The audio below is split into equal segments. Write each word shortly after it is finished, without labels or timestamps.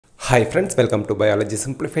Hi friends, welcome to Biology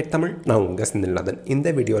Simplified Tamil. நான் உங்கள் செந்தில்நாதன். இந்த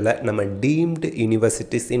வீடியோவில் நம்ம deemed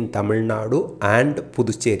universities in Tamil Nadu and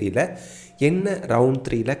புதுச்சேரியில் என்ன ரவுண்ட்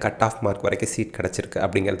 3ல கட் ஆஃப் மார்க் வரைக்கும் சீட் கிடச்சிருக்கு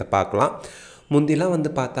அப்படிங்கிறத பார்க்கலாம். முந்திலாம்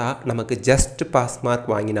பார்த்தா நமக்கு ஜஸ்ட் பாஸ் மார்க்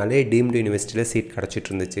வாங்கினாலே டீம்டு யூனிவர்சிட்டியில் சீட்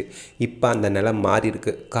கிடச்சிட்டு இருந்துச்சு. இப்போ அந்த நிலை மாறி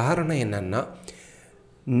இருக்குது. காரணம் என்னென்னா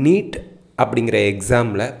நீட் அப்படிங்கிற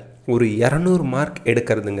எக்ஸாமில் ஒரு 200 மார்க்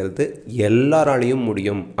எடுக்கிறதுங்கிறது எல்லாராலையும்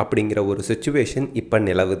முடியும் அப்படிங்கிற ஒரு சிச்சுவேஷன் இப்போ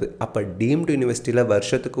நிலவுது. அப்போ டீம்டு யூனிவர்சிட்டியில்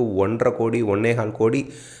வருஷத்துக்கு 1.5 கோடி 1.25 கோடி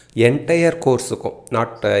என்டையர் கோர்ஸுக்கும்,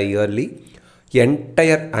 நாட் இயர்லி,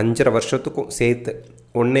 என்டையர் 5.5 வருஷத்துக்கும் சேர்த்து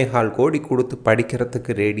 1.25 கோடி கொடுத்து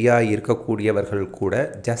படிக்கிறதுக்கு ரெடியாக இருக்கக்கூடியவர்கள் கூட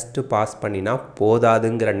ஜஸ்ட்டு பாஸ் பண்ணினா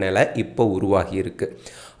போதாதுங்கிற நிலை இப்போ உருவாகி இருக்குது.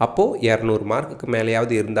 அப்போது 200 மார்க்குக்கு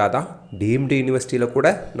மேலேயாவது இருந்தால் தான் டீம்டு யூனிவர்சிட்டியில் கூட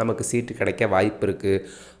நமக்கு சீட்டு கிடைக்க வாய்ப்பு இருக்குது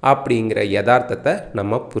அப்படிங்கிற யதார்த்தத்தை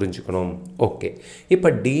நம்ம புரிஞ்சுக்கணும். ஓகே,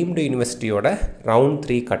 இப்போ டீம்டு யூனிவர்சிட்டியோட ரவுண்ட்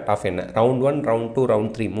 3 கட் ஆஃப் என்ன, ரவுண்ட் 1, ரவுண்ட் 2,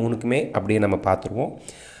 ரவுண்ட் 3 மூணுக்குமே அப்படியே நம்ம பார்த்துருவோம்.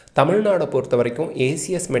 தமிழ்நாடை பொறுத்த வரைக்கும்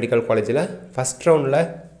ஏசிஎஸ் மெடிக்கல் காலேஜில் ஃபஸ்ட் ரவுண்டில்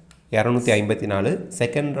 254,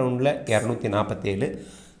 செகண்ட் ரவுண்டில் 247,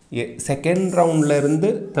 செகண்ட் ரவுண்ட்லேருந்து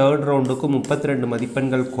தேர்ட் ரவுண்டுக்கு 32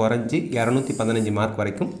 மதிப்பெண்கள் குறைஞ்சி 215 மார்க்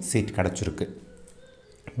வரைக்கும் சீட் கிடச்சிருக்கு.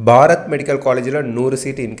 பாரத் மெடிக்கல் காலேஜில் 100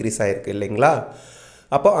 சீட் இன்க்ரீஸ் ஆகிருக்கு இல்லைங்களா.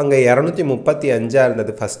 அப்போ அங்கே 235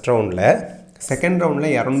 இருந்தது ஃபஸ்ட் ரவுண்டில், செகண்ட் ரவுண்டில்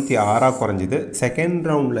 206 குறைஞ்சிது. செகண்ட்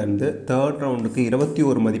ரவுண்ட்லேருந்து தேர்ட் ரவுண்டுக்கு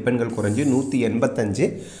 21 மதிப்பெண்கள் குறைஞ்சி 185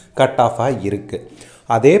 கட் ஆஃபாக இருக்குது.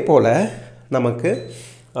 அதே போல் நமக்கு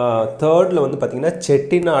தேர்டில் பார்த்திங்கன்னா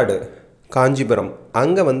செட்டிநாடு காஞ்சிபுரம்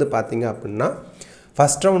அங்கே பார்த்திங்க அப்படின்னா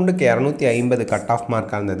ஃபஸ்ட் ரவுண்டுக்கு 250 கட் ஆஃப்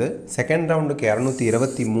மார்க்காக இருந்தது, செகண்ட் ரவுண்டுக்கு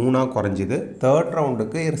 223 குறைஞ்சிது. தேர்ட்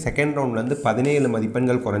ரவுண்டுக்கு செகண்ட் ரவுண்ட்லேருந்து 17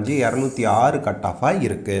 மதிப்பெண்கள் குறைஞ்சி 206 கட் ஆஃபாக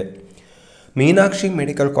இருக்குது. மீனாட்சி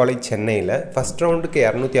மெடிக்கல் காலேஜ் சென்னையில் ஃபஸ்ட் ரவுண்டுக்கு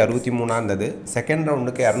 263 இருந்தது, செகண்ட்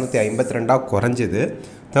ரவுண்டுக்கு 252 குறைஞ்சிது.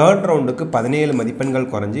 தேர்ட் ரவுண்டுக்கு 17 மதிப்பெண்கள்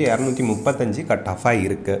குறைஞ்சி 235 கட் ஆஃபாக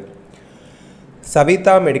இருக்குது.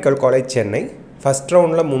 Savitha medical college Chennai first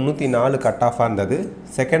ரவுண்டில் 304 கட் ஆஃபாக இருந்தது,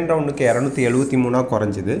 செகண்ட் ரவுண்டுக்கு 273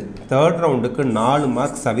 குறைஞ்சிது. தேர்ட் ரவுண்டுக்கு 4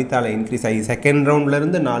 மார்க் சவிதாவில் இன்க்ரீஸ் ஆகி, செகண்ட்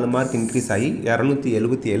ரவுண்ட்லேருந்து 4 மார்க் இன்க்ரீஸ் ஆகி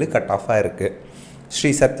 277 கட் ஆஃபாக இருக்குது.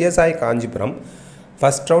 ஸ்ரீ சத்யசாய் காஞ்சிபுரம்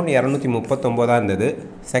ஃபஸ்ட் ரவுண்ட் 239 இருந்தது,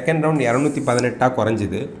 செகண்ட் ரவுண்ட் 218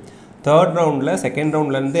 குறைஞ்சிது. தேர்ட் ரவுண்டில் செகண்ட்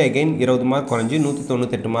ரவுண்ட்லேருந்து அகெயின் 20 மார்க் குறைஞ்சி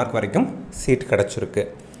 198 மார்க் வரைக்கும் சீட் கிடச்சிருக்கு.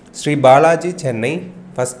 ஸ்ரீ பாலாஜி சென்னை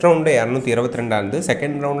ஃபஸ்ட் ரவுண்டில் 222 இருந்து,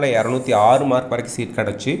 செகண்ட் ரவுண்டில் 206 மார்க் வரைக்கும் சீட்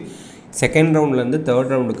கிடச்சி, செகண்ட் ரவுண்ட்லேருந்து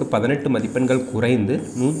தேர்ட் ரவுண்டுக்கு 18 மதிப்பெண்கள் குறைந்து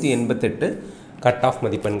 188 கட் ஆஃப்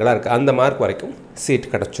மதிப்பெண்களாக இருக்குது. அந்த மார்க் வரைக்கும்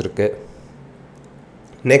சீட் கிடச்சிருக்கு.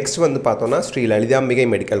 நெக்ஸ்ட் பார்த்தோன்னா Sri Lalithambigai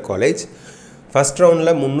medical college first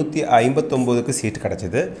ரவுண்டில் 359க்கு சீட்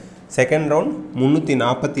கிடச்சிது, செகண்ட் ரவுண்ட்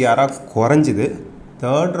 346 குறைஞ்சிது.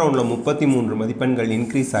 தேர்ட் ரவுண்டில் 33 மதிப்பெண்கள்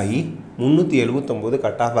இன்க்ரீஸ் ஆகி 379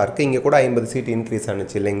 கட் ஆஃபாக இருக்குது. இங்கே கூட 50 சீட் இன்க்ரீஸ்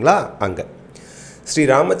ஆனிச்சு இல்லைங்களா. அங்கே ஸ்ரீ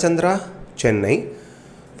ராமச்சந்திரா சென்னை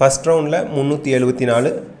ஃபஸ்ட் ரவுண்டில்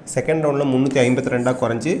 374, செகண்ட் ரவுண்டில் 352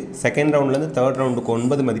 குறைஞ்சி, செகண்ட் ரவுண்ட்லேருந்து தேர்ட் ரவுண்டுக்கு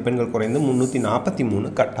 9 மதிப்பெண்கள் குறைந்து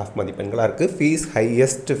 343 கட் ஆஃப் மதிப்பெண்களாக இருக்குது. ஃபீஸ்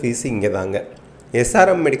ஹையஸ்ட் ஃபீஸ் இங்கே தாங்க.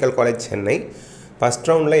 SRM medical college Chennai first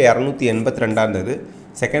ரவுண்டில் 282 இருந்தது,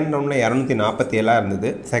 செகண்ட் ரவுண்டில் 247 இருந்தது,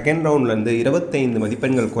 செகண்ட் ரவுண்ட்லேருந்து 25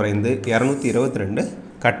 மதிப்பெண்கள் குறைந்து 222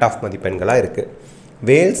 கட் ஆஃப் மதிப்பெண்களாக இருக்குது.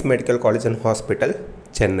 Wales medical college and hospital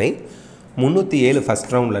Chennai 307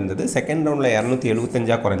 first ரவுண்டில் இருந்தது, செகண்ட் ரவுண்டில்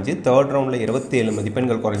 275 குறைஞ்சி, தேர்ட் ரவுண்டில் 27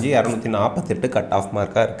 மதிப்பெண்கள் குறைஞ்சி 248 கட் ஆஃப்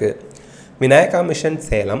மார்க்காக இருக்குது. விநாயகா மிஷன்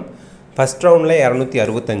சேலம் ஃபஸ்ட் ரவுண்டில்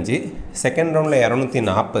 265, செகண்ட் ரவுண்டில்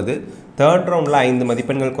 240, தேர்ட் ரவுண்டில் 5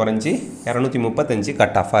 மதிப்பெண்கள் குறைஞ்சி 235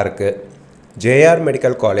 கட் ஆஃபாக இருக்குது. ஜேஆர்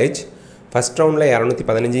மெடிக்கல் காலேஜ் ஃபஸ்ட் ரவுண்டில்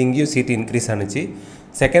 215, இங்கேயும் சீட் இன்க்ரீஸ் ஆனிச்சு,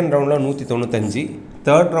 செகண்ட் ரவுண்டில் 195,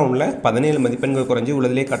 தேர்ட் ரவுண்டில் 17 மதிப்பெண்கள் குறைஞ்சி,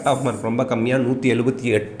 உள்ளதுலேயே கட் ஆஃப் மார்க் ரொம்ப கம்மியாக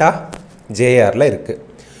 178 ஜேஆரில் இருக்குது.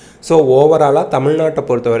 ஸோ ஓவராலாக தமிழ்நாட்டை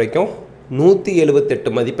பொறுத்த வரைக்கும்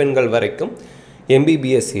 178 மதிப்பெண்கள் வரைக்கும்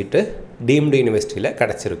எம்பிபிஎஸ் சீட்டு டீம்டு யூனிவர்சிட்டியில்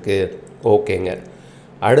கிடச்சிருக்கு. ஓகேங்க,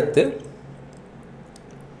 அடுத்து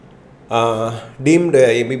deemed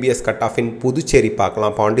MBBS cut of in Puducherry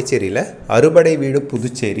பார்க்கலாம். பாண்டிச்சேரியில் அறுபடை வீடு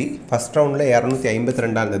புதுச்சேரி ஃபஸ்ட் ரவுண்டில்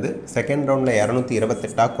 252 இருந்தது, செகண்ட் ரவுண்டில்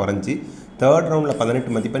 228 குறைஞ்சி, தேர்ட் ரவுண்டில்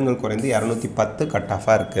 18 மதிப்பெண்கள் குறைந்து 210 கட்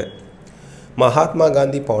ஆஃபாக இருக்குது. மகாத்மா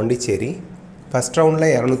காந்தி பாண்டிச்சேரி ஃபஸ்ட் ரவுண்டில்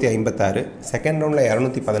 256, செகண்ட் ரவுண்டில்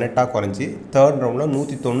 218 குறைஞ்சி, தேர்ட் ரவுண்டில்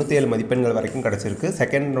 197 மதிப்பெண்கள் வரைக்கும் கிடச்சிருக்கு.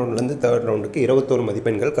 செகண்ட் ரவுண்ட்லேருந்து தேர்ட் ரவுண்டுக்கு 21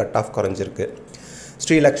 மதிப்பெண்கள் கட் ஆஃப் குறைஞ்சிருக்கு.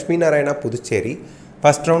 ஸ்ரீ லக்ஷ்மி நாராயணா புதுச்சேரி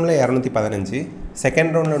ஃபஸ்ட் ரவுண்டில் 215,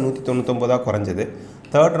 செகண்ட் ரவுண்டில் 199 குறைஞ்சது,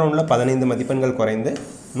 தேர்ட் ரவுண்டில் 15 மதிப்பெண்கள் குறைந்து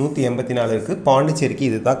 184 இருக்குது. பாண்டிச்சேரிக்கு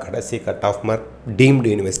இதுதான் கடைசி கட் ஆஃப் மார்க் டீம்டு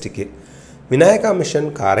யூனிவர்சிட்டிக்கு. விநாயகா மிஷன்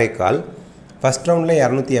காரைக்கால் ஃபஸ்ட் ரவுண்டில்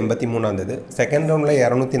 283 இருந்தது, செகண்ட் ரவுண்டில்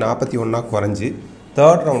 241 குறைஞ்சி,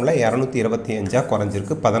 தேர்ட் ரவுண்டில் 225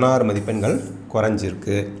 குறைஞ்சிருக்கு, 16 மதிப்பெண்கள்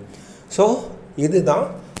குறைஞ்சிருக்கு. ஸோ இதுதான்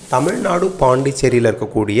தமிழ்நாடு பாண்டிச்சேரியில்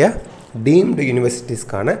இருக்கக்கூடிய டீம்டு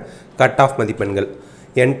யூனிவர்சிட்டிஸ்க்கான கட் ஆஃப் மதிப்பெண்கள்.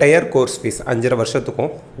 என்டையர் கோர்ஸ் ஃபீஸ் 5.5 வருஷத்துக்கும்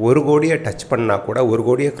 1 கோடியை டச் பண்ணால் கூட, 1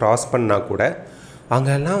 கோடியை க்ராஸ் பண்ணால் கூட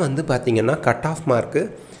அங்கெல்லாம் வந்து பார்த்திங்கன்னா கட் ஆஃப் மார்க்கு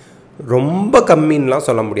ரொம்ப கம்மின்லாம்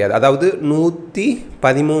சொல்ல முடியாது. அதாவது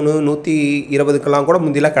 113 120க்கெல்லாம் கூட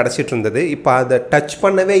முந்திலாம் கிடச்சிட்டு இருந்தது. இப்போ அதை டச்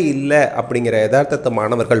பண்ணவே இல்லை அப்படிங்கிற யதார்த்தத்தை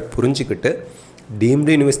மாணவர்கள் புரிஞ்சுக்கிட்டு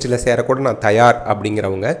டீம்டு யூனிவர்சிட்டியில் சேரக்கூட நான் தயார்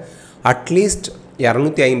அப்படிங்கிறவங்க அட்லீஸ்ட்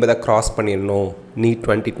 250 க்ராஸ் பண்ணிடணும் நீட்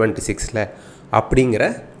 2026 அப்படிங்கிற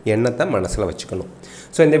எண்ணத்தை மனசில் வச்சுக்கணும்.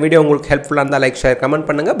 ஸோ இந்த வீடியோ உங்களுக்கு ஹெல்ப்ஃபுல்லாக இருந்தால் லைக், ஷேர், கமெண்ட்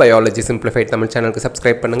பண்ணுங்கள். பயாலஜி சிம்பிளிஃபைட் தமிழ் சேனலுக்கு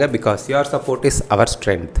சப்ஸ்கிரைப் பண்ணுங்கள். Because your support is our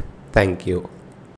strength. Thank you.